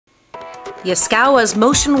Yaskawa's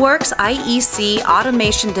MotionWorks IEC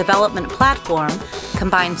automation development platform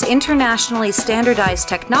combines internationally standardized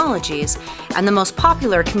technologies and the most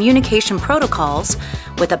popular communication protocols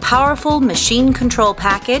with a powerful machine control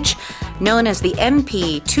package known as the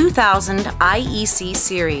MP2000iec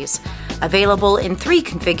series, available in 3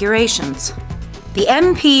 configurations. The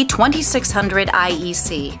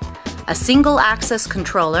MP2600iec, a single-axis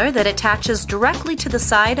controller that attaches directly to the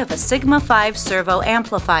side of a Sigma 5 servo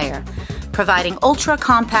amplifier, providing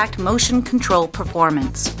ultra-compact motion control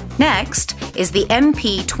performance. Next is the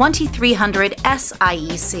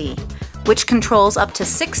MP2300iec, which controls up to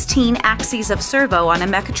 16 axes of servo on a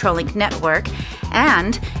Mechatronic network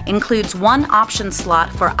and includes 1 option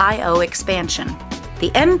slot for I/O expansion.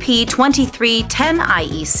 The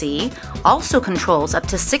MP2310iec also controls up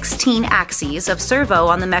to 16 axes of servo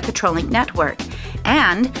on the Mechatronic network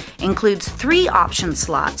and includes 3 option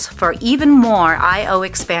slots for even more I/O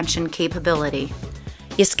expansion capability.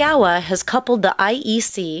 Yaskawa has coupled the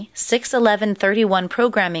IEC 61131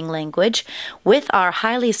 programming language with our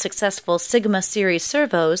highly successful Sigma series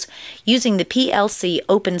servos using the PLC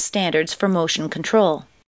open standards for motion control.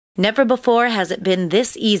 Never before has it been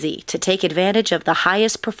this easy to take advantage of the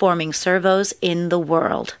highest performing servos in the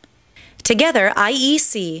world. Together,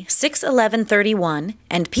 IEC 61131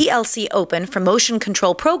 and PLC Open for motion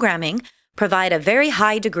control programming provide a very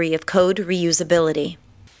high degree of code reusability.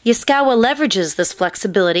 Yaskawa leverages this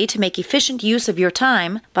flexibility to make efficient use of your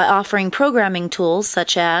time by offering programming tools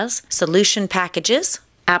such as solution packages,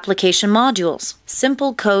 application modules,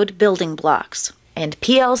 simple code building blocks, and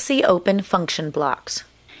PLC Open function blocks.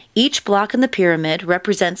 Each block in the pyramid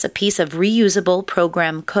represents a piece of reusable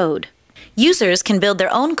program code. Users can build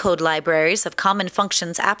their own code libraries of common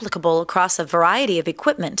functions applicable across a variety of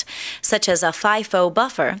equipment, such as a FIFO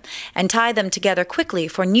buffer, and tie them together quickly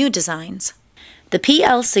for new designs. The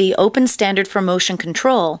PLC Open Standard for Motion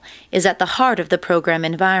Control is at the heart of the program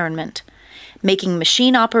environment, making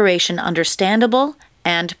machine operation understandable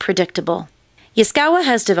and predictable. Yaskawa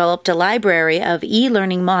has developed a library of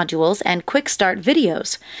e-learning modules and quick start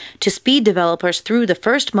videos to speed developers through the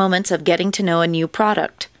first moments of getting to know a new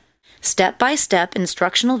product. Step-by-step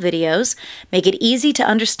instructional videos make it easy to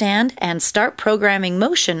understand and start programming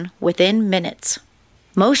motion within minutes.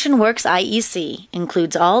 MotionWorks IEC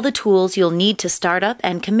includes all the tools you'll need to start up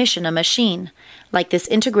and commission a machine, like this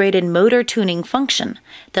integrated motor tuning function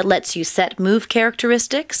that lets you set move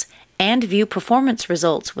characteristics and view performance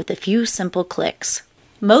results with a few simple clicks.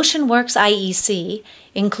 MotionWorks IEC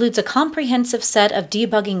includes a comprehensive set of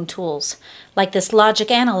debugging tools, like this logic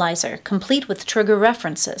analyzer, complete with trigger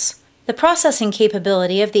references. The processing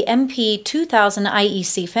capability of the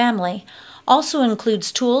MP2000iec family also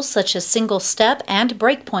includes tools such as single-step and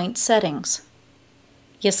breakpoint settings.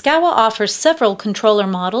 Yaskawa offers several controller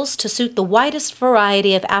models to suit the widest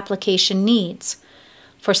variety of application needs.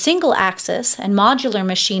 For single-axis and modular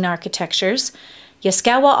machine architectures,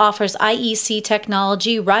 Yaskawa offers IEC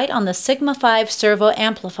technology right on the Sigma 5 servo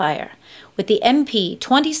amplifier with the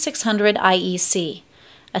MP2600iec,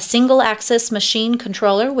 a single-axis machine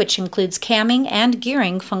controller which includes camming and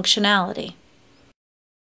gearing functionality.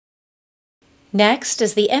 Next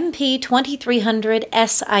is the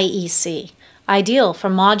MP2300iec, ideal for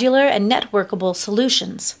modular and networkable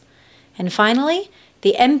solutions. And finally,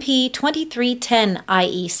 the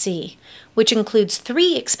MP2310iec, which includes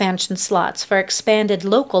 3 expansion slots for expanded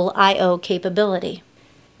local I/O capability.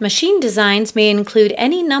 Machine designs may include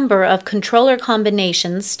any number of controller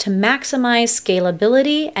combinations to maximize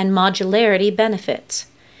scalability and modularity benefits.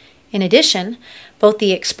 In addition, both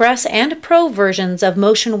the Express and Pro versions of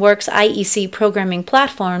MotionWorks IEC programming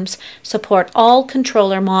platforms support all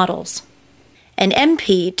controller models. An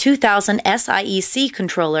MP2000iec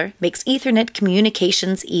controller makes Ethernet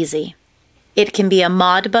communications easy. It can be a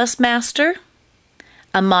Modbus master,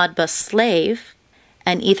 a Modbus slave,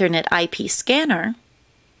 an Ethernet IP scanner,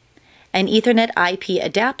 an Ethernet IP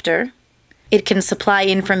adapter. It can supply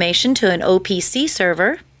information to an OPC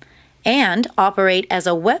server and operate as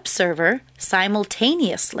a web server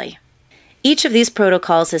simultaneously. Each of these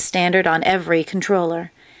protocols is standard on every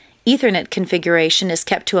controller. Ethernet configuration is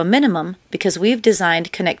kept to a minimum because we've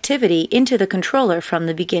designed connectivity into the controller from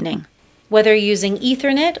the beginning. Whether using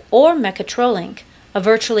Ethernet or Mechatronic, a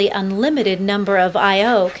virtually unlimited number of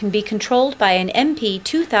I/O can be controlled by an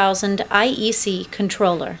MP2000iec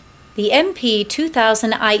controller. The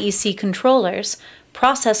MP2000iec controllers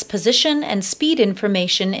process position and speed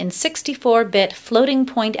information in 64-bit floating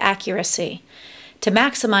point accuracy to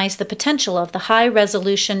maximize the potential of the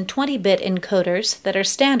high-resolution 20-bit encoders that are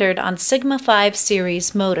standard on Sigma 5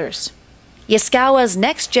 series motors. Yaskawa's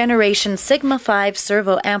next-generation Sigma 5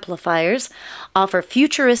 servo amplifiers offer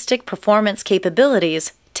futuristic performance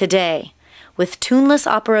capabilities today, with tuneless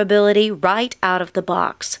operability right out of the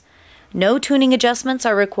box. No tuning adjustments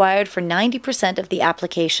are required for 90% of the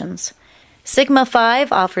applications. Sigma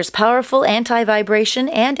 5 offers powerful anti-vibration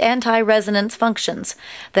and anti-resonance functions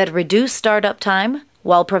that reduce startup time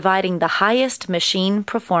while providing the highest machine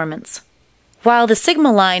performance. While the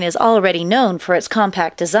Sigma line is already known for its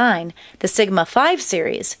compact design, the Sigma 5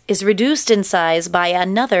 series is reduced in size by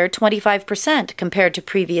another 25% compared to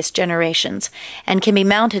previous generations and can be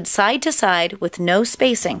mounted side to side with no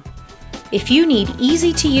spacing. If you need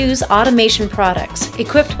easy-to-use automation products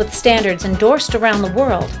equipped with standards endorsed around the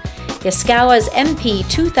world, Yaskawa's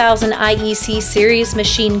MP2000iec series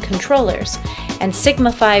machine controllers and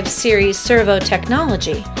Sigma 5 series servo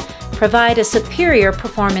technology provide a superior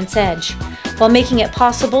performance edge, while making it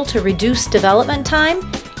possible to reduce development time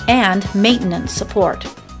and maintenance support.